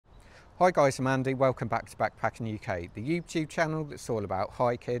Hi guys, I'm Andy, welcome back to Backpacking UK, the YouTube channel that's all about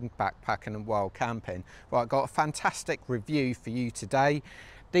hiking, backpacking and wild camping. Right, I've got a fantastic review for you today.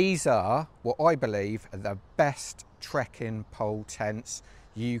 These are what I believe are the best trekking pole tents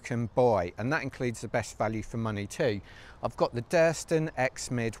you can buy, and that includes the best value for money too. I've got the Durston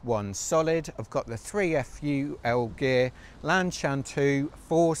X-Mid 1 Solid, I've got the 3F UL Gear Lanshan 2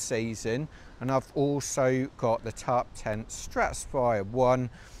 4 season, and I've also got the Tarptent Stratospire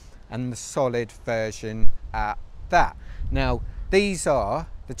 1 and the solid version at that. Now, these are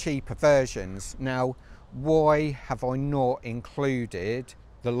the cheaper versions. Now, why have I not included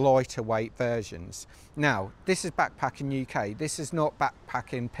the lighter weight versions? Now, this is Backpacking UK. This is not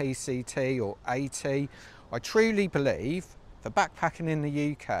Backpacking PCT or AT. I truly believe for backpacking in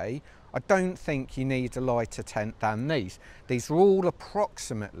the UK, I don't think you need a lighter tent than these. These are all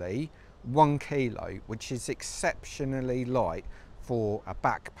approximately 1 kilo, which is exceptionally light for a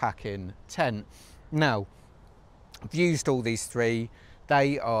backpacking tent. Now, I've used all these three.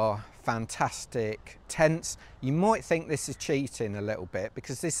 They are fantastic tents. You might think this is cheating a little bit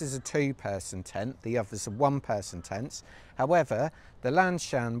because this is a 2-person tent, the others are 1-person tents. However, the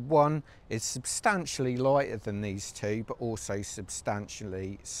Lanshan 1 is substantially lighter than these two, but also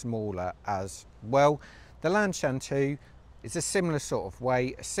substantially smaller as well. The Lanshan 2 it's a similar sort of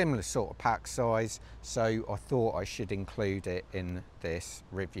weight, a similar sort of pack size, so I thought I should include it in this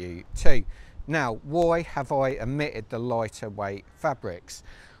review too. Now, why have I omitted the lighter weight fabrics?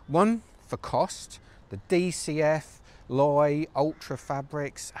 One, for cost. The DCF, Lye, Ultra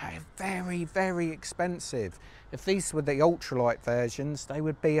fabrics are very, very expensive. If these were the Ultralight versions, they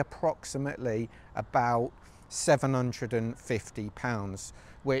would be approximately about £750,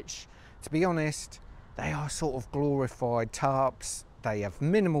 which, to be honest, they are sort of glorified tarps. They have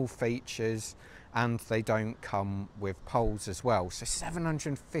minimal features and they don't come with poles as well. So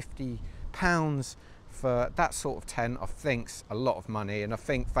 £750 for that sort of tent I think's a lot of money, and I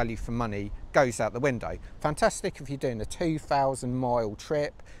think value for money goes out the window. Fantastic if you're doing a 2,000 mile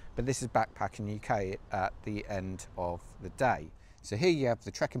trip, but this is Backpacking UK at the end of the day. So here you have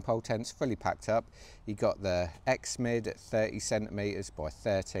the trekking pole tents fully packed up. You got the X-Mid at 30 centimetres by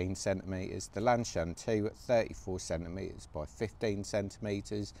 13 centimetres, the Lanshan 2 at 34 centimetres by 15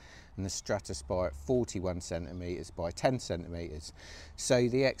 centimetres, and the Stratospire at 41 centimetres by 10 centimetres. So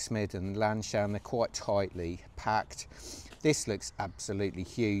the X-Mid and the Lanshan, they're quite tightly packed. This looks absolutely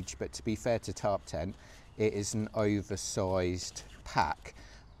huge, but to be fair to Tarptent, it is an oversized pack,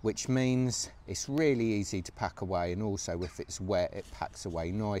 which means it's really easy to pack away, and also if it's wet it packs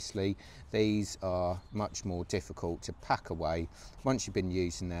away nicely. These are much more difficult to pack away once you've been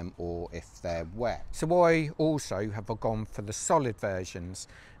using them or if they're wet. So why also have I gone for the solid versions?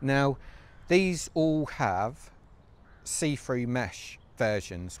 Now, these all have see-through mesh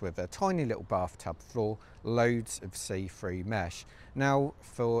versions with a tiny little bathtub floor, loads of see-through mesh. Now,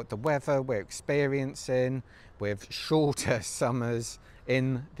 for the weather we're experiencing with shorter summers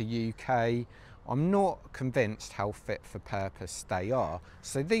in the UK, I'm not convinced how fit for purpose they are.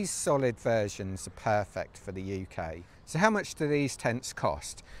 So these solid versions are perfect for the UK. So how much do these tents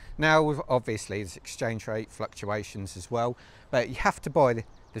cost? Now, obviously there's exchange rate fluctuations as well, but you have to buy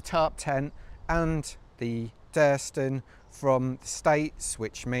the Tarptent and the Durston from the States,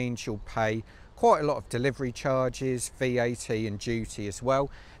 which means you'll pay quite a lot of delivery charges, VAT and duty as well.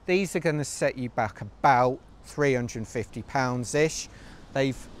 These are going to set you back about £350-ish.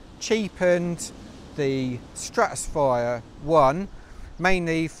 They've cheapened the Stratospire 1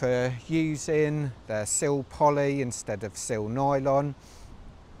 mainly for using their sil poly instead of sil nylon.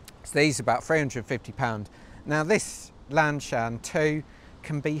 So these are about £350. Now this Lanshan 2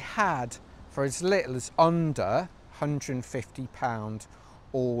 can be had for as little as under £150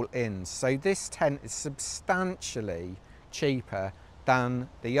 all in. So this tent is substantially cheaper than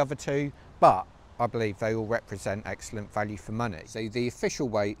the other two, but I believe they all represent excellent value for money. So the official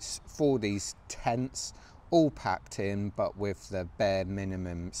weights for these tents, all packed in but with the bare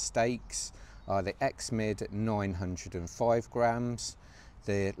minimum stakes, are the X-Mid at 905 grams,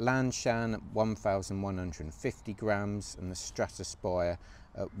 the Lanshan at 1,150 grams, and the Stratospire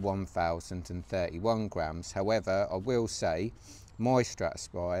at 1,031 grams. However, I will say my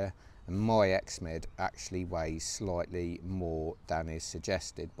Stratospire and my X-Mid actually weighs slightly more than is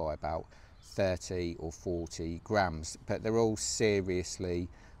suggested by about 30 or 40 grams, but they're all seriously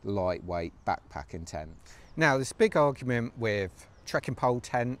lightweight backpacking tents. Now, there's a big argument with trekking pole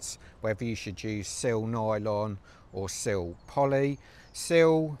tents whether you should use sil nylon or sil poly.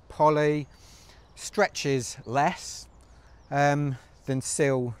 Sil poly stretches less than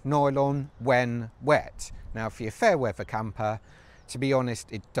sil nylon when wet. Now, if you're a fair weather camper, to be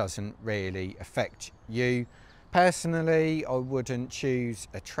honest, it doesn't really affect you. Personally, I wouldn't choose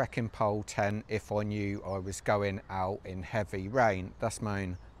a trekking pole tent if I knew I was going out in heavy rain. That's my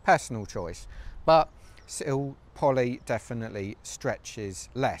own personal choice. But still, poly definitely stretches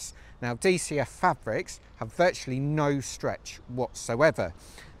less. Now, DCF fabrics have virtually no stretch whatsoever.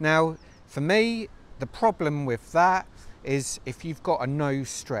 Now, for me, the problem with that is if you've got a no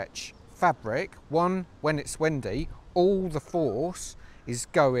stretch fabric, one, when it's windy, all the force is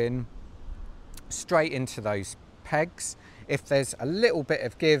going straight into those pegs. If there's a little bit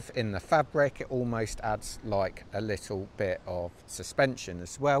of give in the fabric, it almost adds like a little bit of suspension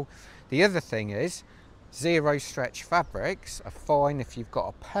as well. The other thing is, zero stretch fabrics are fine if you've got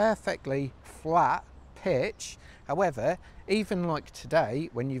a perfectly flat pitch. However, even like today,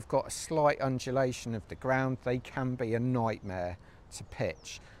 when you've got a slight undulation of the ground, they can be a nightmare to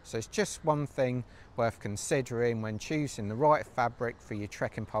pitch. So it's just one thing worth considering when choosing the right fabric for your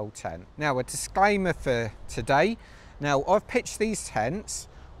trekking pole tent. Now, a disclaimer for today. Now, I've pitched these tents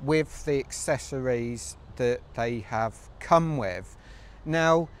with the accessories that they have come with.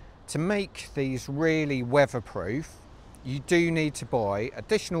 Now, to make these really weatherproof, you do need to buy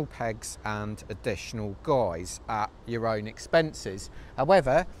additional pegs and additional guys at your own expenses.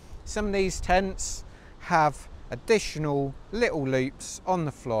 However, some of these tents have additional little loops on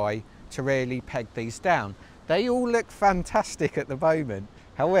the fly to really peg these down. They all look fantastic at the moment.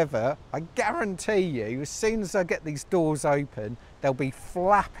 However, I guarantee you, as soon as I get these doors open, they'll be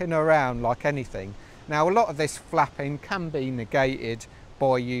flapping around like anything. Now, a lot of this flapping can be negated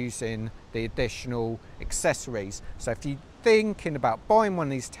by using the additional accessories. So if you're thinking about buying one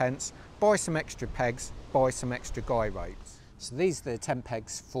of these tents, buy some extra pegs, buy some extra guy ropes. So these are the tent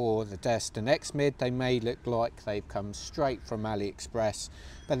pegs for the Durston X-Mid. They may look like they've come straight from AliExpress,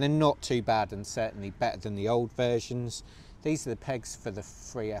 but they're not too bad and certainly better than the old versions. These are the pegs for the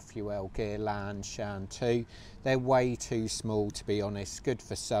free UL Gear Lanshan 2. They're way too small, to be honest. Good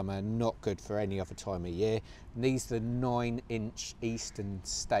for summer, not good for any other time of year. And these are the 9-inch Eastern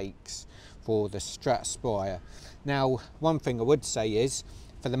stakes for the Stratospire. Now, one thing I would say is,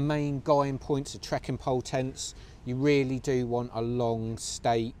 for the main guying points of trekking pole tents, you really do want a long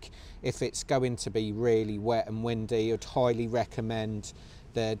stake. If it's going to be really wet and windy, I'd highly recommend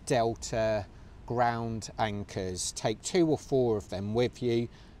the Delta ground anchors. Take 2 or 4 of them with you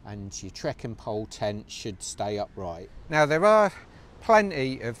and your trekking pole tent should stay upright. Now, there are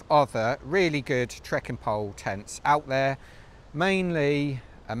plenty of other really good trekking pole tents out there, mainly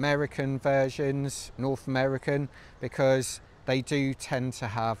American versions, North American, because they do tend to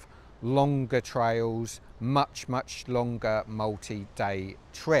have longer trails, much longer multi-day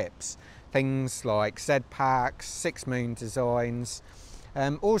trips. Things like Z-Packs, 6 Moon designs.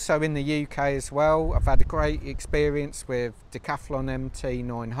 Also in the UK as well, I've had a great experience with Decathlon MT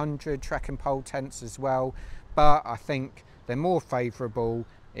 900 trekking pole tents as well, but I think they're more favourable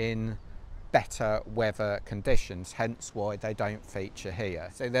in better weather conditions, hence why they don't feature here.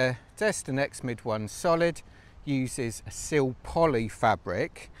 So the Durston X-Mid one solid uses a seal poly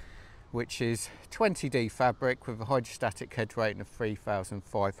fabric, which is 20D fabric with a hydrostatic head rating of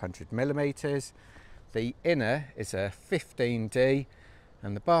 3,500 millimeters. The inner is a 15D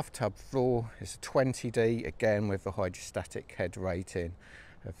and the bathtub floor is a 20D, again with a hydrostatic head rating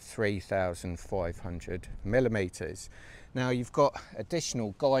of 3,500 millimeters. Now, you've got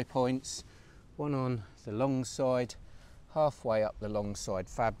additional guy points, one on the long side, halfway up the long side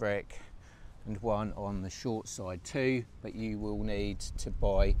fabric, and one on the short side too, but you will need to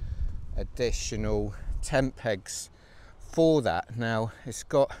buy additional tent pegs for that. Now, it's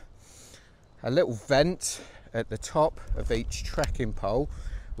got a little vent at the top of each trekking pole,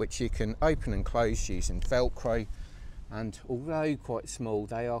 which you can open and close using Velcro, and although quite small,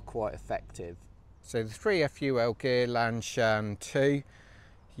 they are quite effective. So the 3F UL Gear Lanshan 2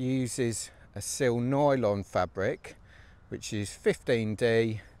 uses a seal nylon fabric, which is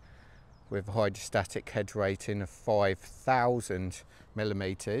 15D with a hydrostatic head rating of 5,000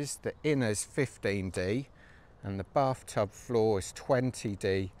 millimeters. The inner's 15D and the bathtub floor is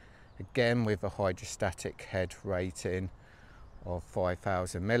 20D, again with a hydrostatic head rating of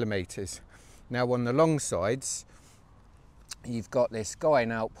 5,000 millimeters. Now, on the long sides, you've got this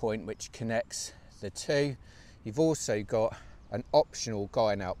guying out point which connects the two. You've also got an optional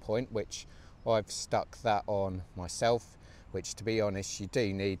guying out point, which I've stuck that on myself, which, to be honest, you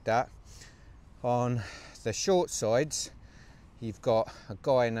do need that. On the short sides, you've got a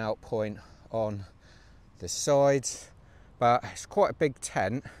guying out point on the sides, but it's quite a big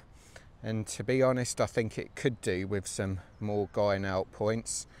tent, and to be honest, I think it could do with some more guying out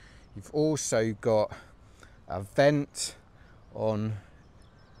points. You've also got a vent on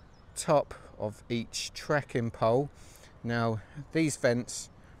top of each trekking pole. Now these vents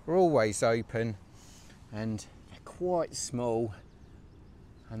are always open and they're quite small,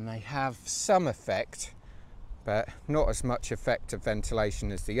 and they have some effect, but not as much effective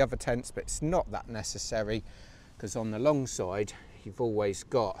ventilation as the other tents, but it's not that necessary because on the long side you've always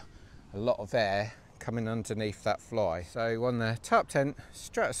got a lot of air coming underneath that fly. So on the Tarptent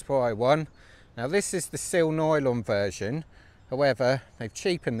Stratospire one, now this is the seal nylon version, however they've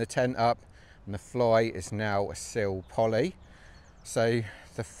cheapened the tent up and the fly is now a seal poly. So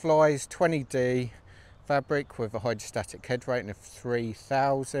the fly is 20D fabric with a hydrostatic head rating of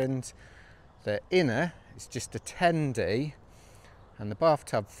 3000. The inner is just a 10D, and the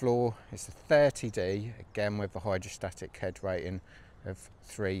bathtub floor is a 30D, again with a hydrostatic head rating of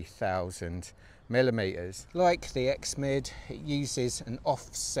 3000 millimeters. Like the X-Mid, it uses an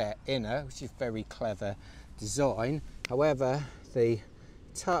offset inner, which is very clever design. However, the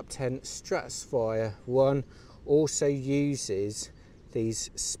Tarptent Stratospire one also uses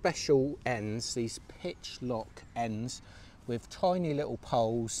these special ends, these pitchloc ends with tiny little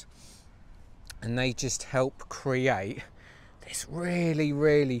poles, and they just help create this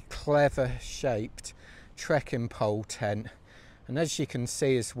really clever shaped trekking pole tent. And as you can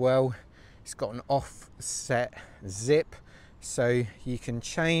see as well, it's got an offset zip, so you can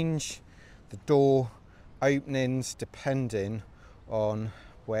change the door openings depending on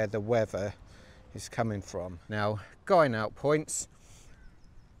where the weather is coming from. Now, guiding out points,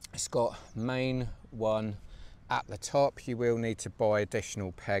 it's got main one at the top. You will need to buy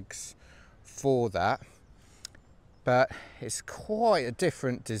additional pegs for that, but it's quite a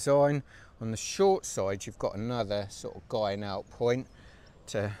different design. On the short side you've got another sort of guiding out point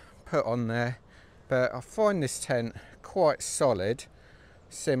to put on there, but I find this tent quite solid,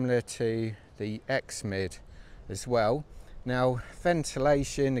 similar to the X-Mid as well. Now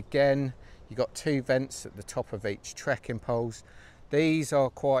ventilation, again, you've got 2 vents at the top of each trekking poles. These are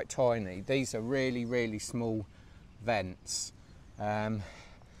quite tiny. These are really small vents.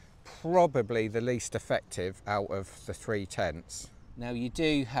 Probably the least effective out of the 3 tents. Now you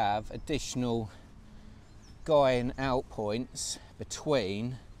do have additional guiding out points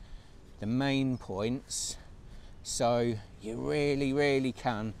between the main points, so you really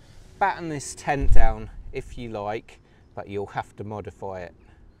can batten this tent down if you like, but you'll have to modify it.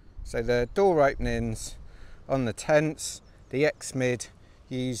 So the door openings on the tents, the X-Mid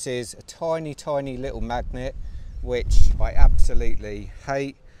uses a tiny little magnet, which I absolutely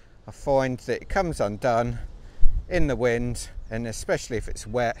hate. I find that it comes undone in the wind, and especially if it's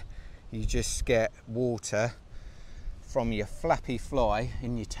wet, you just get water from your flappy fly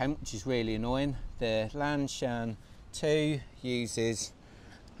in your tent, which is really annoying. The Lanshan 2 uses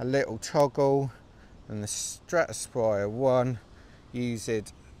a little toggle, and the Stratospire 1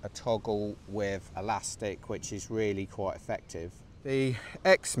 uses a toggle with elastic, which is really quite effective. The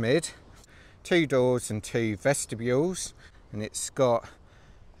X-Mid, 2 doors and 2 vestibules, and it's got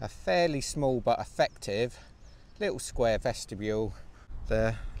a fairly small but effective little square vestibule.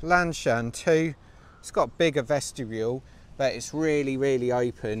 The Lanshan 2, it's got a bigger vestibule, but it's really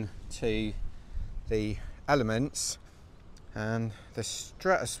open to the elements. And the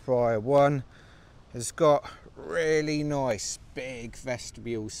Stratospire 1 has got really nice big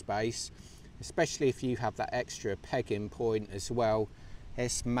vestibule space, especially if you have that extra pegging point as well.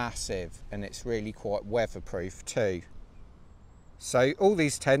 It's massive and it's really quite weatherproof too. So all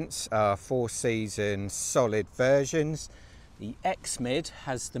these tents are 4-season solid versions. The X-Mid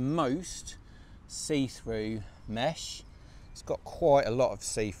has the most see-through mesh. It's got quite a lot of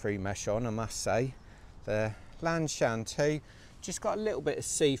see-through mesh on, I must say. The Lanshan 2 just got a little bit of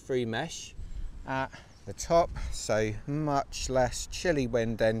see-through mesh at the top, so much less chilly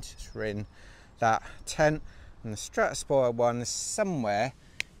wind entering that tent. And the Stratospire 1 is somewhere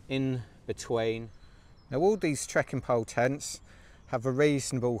in between. Now all these trekking pole tents have a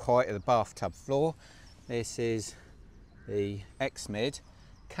reasonable height of the bathtub floor. This is the X-Mid,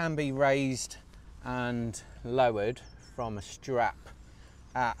 can be raised and lowered from a strap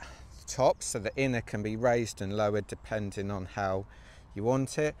at the top, so the inner can be raised and lowered depending on how you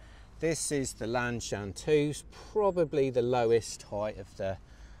want it. This is the Lanshan 2, probably the lowest height of the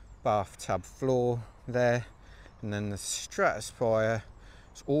bathtub floor there. And then the Stratospire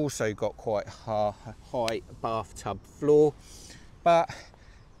has also got quite a high bathtub floor, but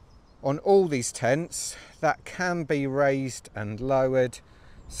on all these tents that can be raised and lowered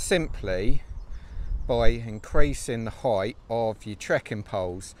simply by increasing the height of your trekking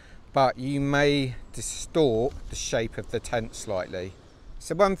poles, but you may distort the shape of the tent slightly.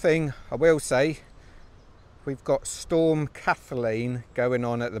 So one thing I will say, we've got Storm Kathleen going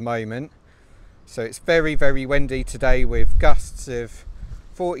on at the moment. So it's very, very windy today with gusts of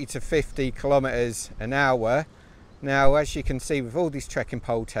 40 to 50 kilometers an hour. Now, as you can see with all these trekking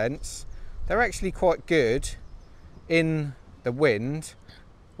pole tents, they're actually quite good in the wind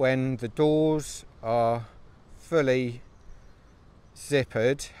when the doors are fully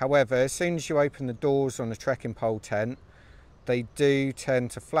zippered. However, as soon as you open the doors on a trekking pole tent, they do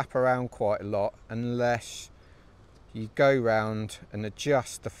tend to flap around quite a lot unless you go round and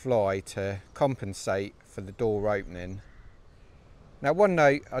adjust the fly to compensate for the door opening. Now, one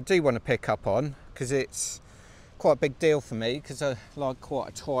note I do want to pick up on, because it's quite a big deal for me, because I like quite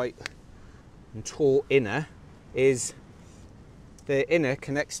a tight and taut inner, is the inner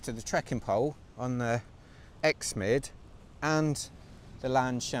connects to the trekking pole on the X-Mid and the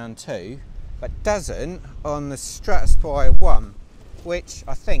Lanshan 2, but doesn't on the Stratospire 1, which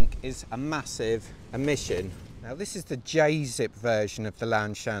I think is a massive omission. Now, this is the J-zip version of the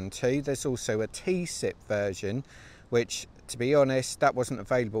Lanshan 2. There's also a T-zip version, which, to be honest, that wasn't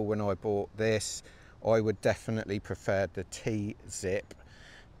available when I bought this. I would definitely prefer the T-zip.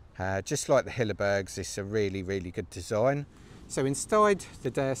 Just like the Hillebergs, it's a really, really good design. So inside the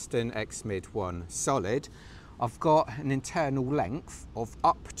Durston X-Mid 1 Solid, I've got an internal length of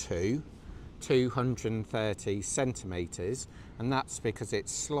up to 230 centimetres, and that's because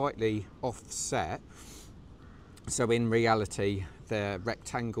it's slightly offset. So in reality, the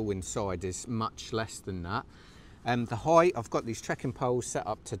rectangle inside is much less than that. The height, I've got these trekking poles set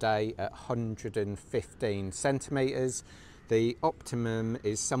up today at 115 centimetres. The optimum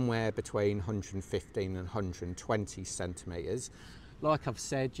is somewhere between 115 and 120 centimetres. Like I've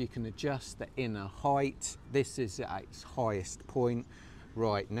said, you can adjust the inner height. This is at its highest point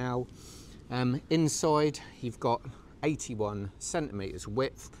right now. Inside, you've got 81 centimetres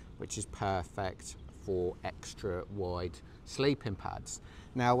width, which is perfect for extra wide sleeping pads.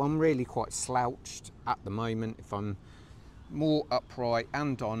 Now, I'm really quite slouched at the moment. If I'm more upright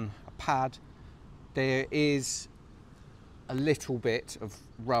and on a pad, there is a little bit of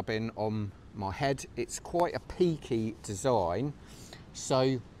rubbing on my head. It's quite a peaky design,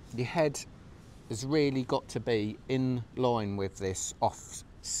 so your head has really got to be in line with this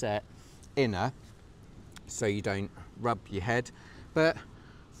offset inner so you don't rub your head. But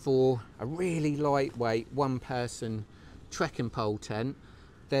for a really lightweight one-person trekking pole tent,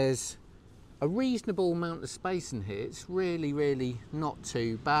 there's a reasonable amount of space in here. It's really, really not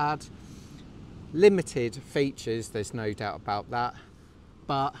too bad. Limited features, there's no doubt about that,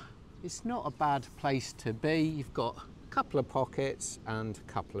 but it's not a bad place to be. You've got a couple of pockets and a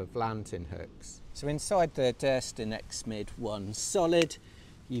couple of lantern hooks. So inside the Durston X-Mid 1 Solid,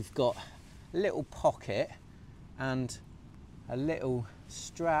 you've got a little pocket and a little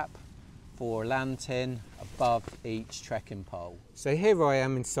strap for a lantern above each trekking pole. So here I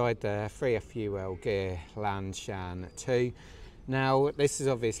am inside the 3F UL Gear Lanshan 2. Now, this is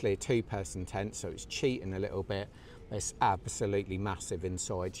obviously a two-person tent, so it's cheating a little bit. It's absolutely massive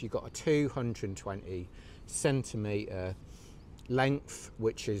inside. You've got a 220 centimetre length,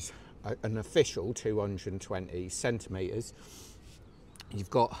 which is an official 220 centimetres.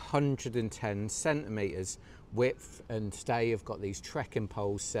 You've got 110 centimetres width, and today I've got these trekking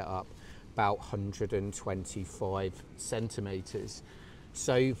poles set up about 125 centimetres.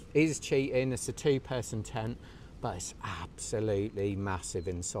 So it is cheating. It's a two-person tent, but it's absolutely massive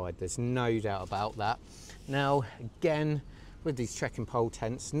inside. There's no doubt about that. Now, again, with these trekking pole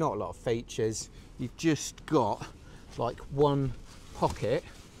tents, not a lot of features. You've just got like one pocket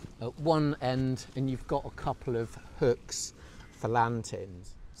at one end, and you've got a couple of hooks for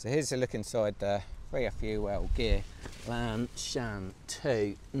lanterns. So here's a look inside the 3F UL Gear Lanshan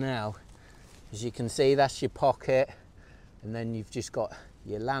 2. Now, as you can see, that's your pocket, and then you've just got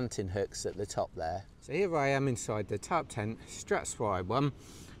your lantern hooks at the top there. So here I am inside the Tarptent Stratospire 1.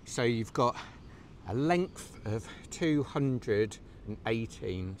 So you've got a length of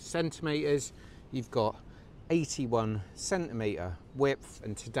 218 centimetres. You've got 81 centimetre width,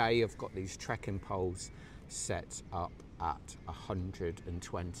 and today I've got these trekking poles set up at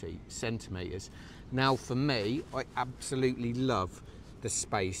 120 centimetres. Now, for me, I absolutely love the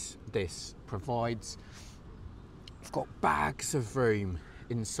space this provides. I've got bags of room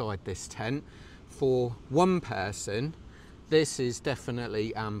inside this tent. For one person, this is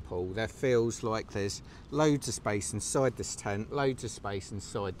definitely ample. There feels like there's loads of space inside this tent, loads of space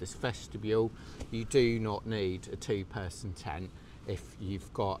inside this vestibule. You do not need a two-person tent if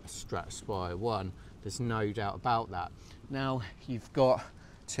you've got a Stratospire 1. There's no doubt about that. Now, you've got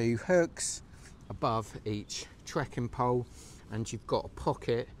two hooks above each trekking pole, and you've got a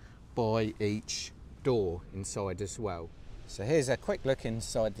pocket by each door inside as well. So here's a quick look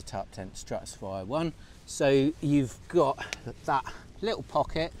inside the Tarptent Stratospire one. So you've got that little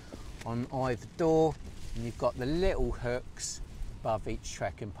pocket on either door, and you've got the little hooks above each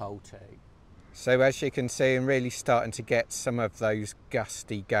trekking pole too. So as you can see, I'm really starting to get some of those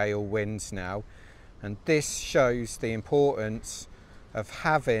gusty gale winds now, and this shows the importance of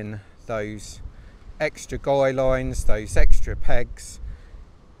having those extra guy lines, those extra pegs.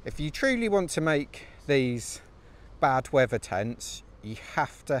 If you truly want to make these bad weather tents, you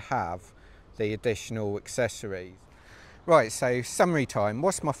have to have the additional accessories. Right, so summary time.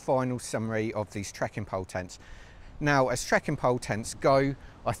 What's my final summary of these trekking pole tents? Now, as trekking pole tents go,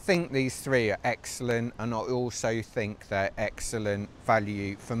 I think these three are excellent, and I also think they're excellent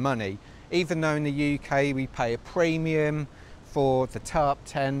value for money. Even though in the UK we pay a premium for the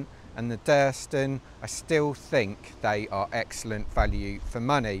Tarptent and the Durston, I still think they are excellent value for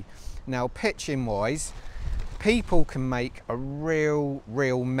money. Now, pitching wise, people can make a real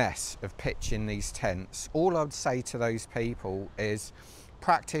mess of pitching these tents. All I'd say to those people is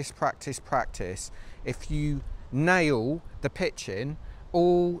practice, practice, practice. If you nail the pitching,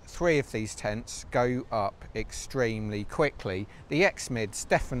 all three of these tents go up extremely quickly. The X-Mid's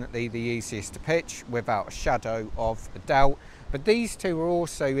definitely the easiest to pitch without a shadow of a doubt, but these two are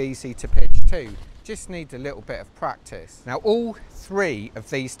also easy to pitch too. Just need a little bit of practice. Now, all three of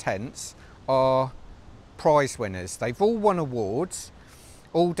these tents are prize winners. They've all won awards,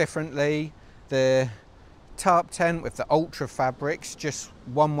 all differently. The Tarptent with the Ultra fabrics just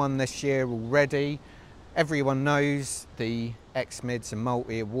won one this year already. Everyone knows the X-Mid's a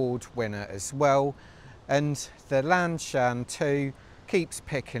multi-award winner as well, and the Lanshan too keeps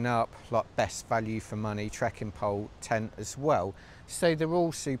picking up like best value for money trekking pole tent as well. So they're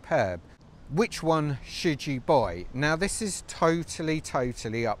all superb. Which one should you buy? Now, this is totally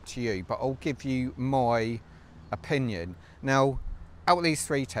up to you, but I'll give you my opinion. Now, out of these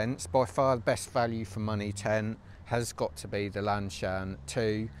three tents, by far the best value for money tent has got to be the Lanshan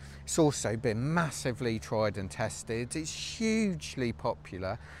 2. It's also been massively tried and tested. It's hugely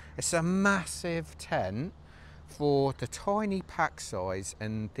popular. It's a massive tent for the tiny pack size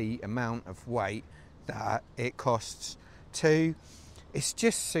and the amount of weight that it costs too. It's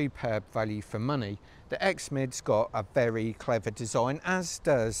just superb value for money. The X-Mid's got a very clever design, as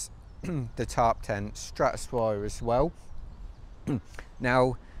does the Tarptent Stratospire as well.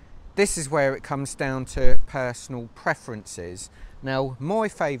 Now, this is where it comes down to personal preferences. Now, my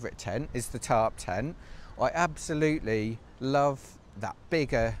favourite tent is the Tarptent. I absolutely love that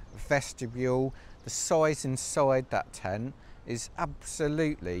bigger vestibule. The size inside that tent is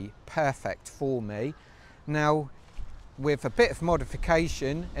absolutely perfect for me. Now, with a bit of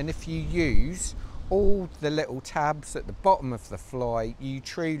modification, and if you use all the little tabs at the bottom of the fly, you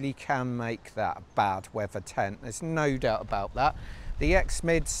truly can make that a bad weather tent. There's no doubt about that. The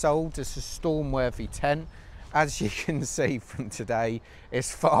X-Mid sold as a storm-worthy tent. As you can see from today,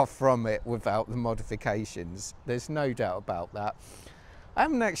 it's far from it without the modifications. There's no doubt about that. I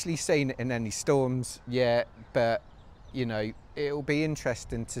haven't actually seen it in any storms yet, but you know, it'll be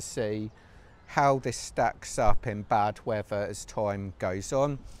interesting to see how this stacks up in bad weather as time goes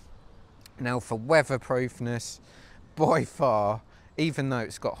on. Now, for weatherproofness, by far, even though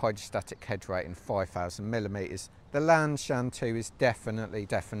it's got hydrostatic head rating 5,000 millimeters, the Lanshan 2 is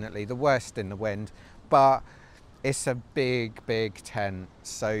definitely the worst in the wind, but it's a big tent.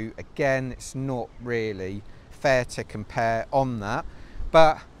 So again, it's not really fair to compare on that.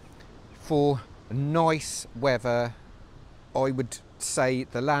 But for nice weather, I would say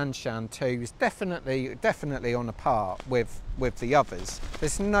the Lanshan 2 is definitely on a par with the others.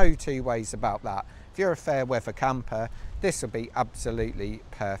 There's no two ways about that. If you're a fair weather camper, this will be absolutely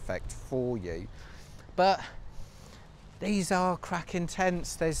perfect for you. But these are cracking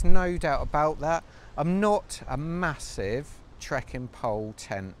tents, there's no doubt about that. I'm not a massive trekking pole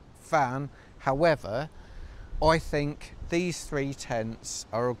tent fan. However, I think these three tents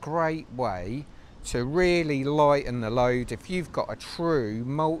are a great way to really lighten the load. If you've got a true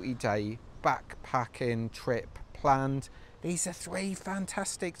multi-day backpacking trip planned, these are three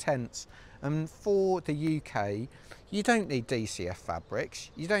fantastic tents. And for the UK, you don't need DCF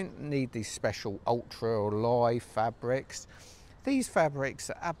fabrics. You don't need these special ultra or live fabrics. These fabrics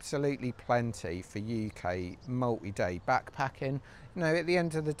are absolutely plenty for UK multi-day backpacking. You know, at the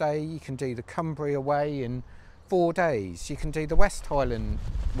end of the day, you can do the Cumbria way in 4 days. You can do the West Highland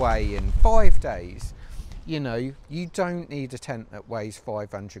way in 5 days. You know, you don't need a tent that weighs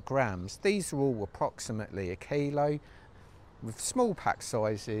 500 grams. These are all approximately a kilo. With small pack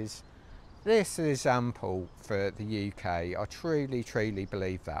sizes, this is ample for the UK. I truly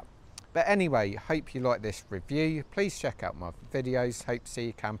believe that. But anyway, hope you like this review. Please check out my videos. Hope to see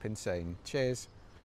you camping soon. Cheers.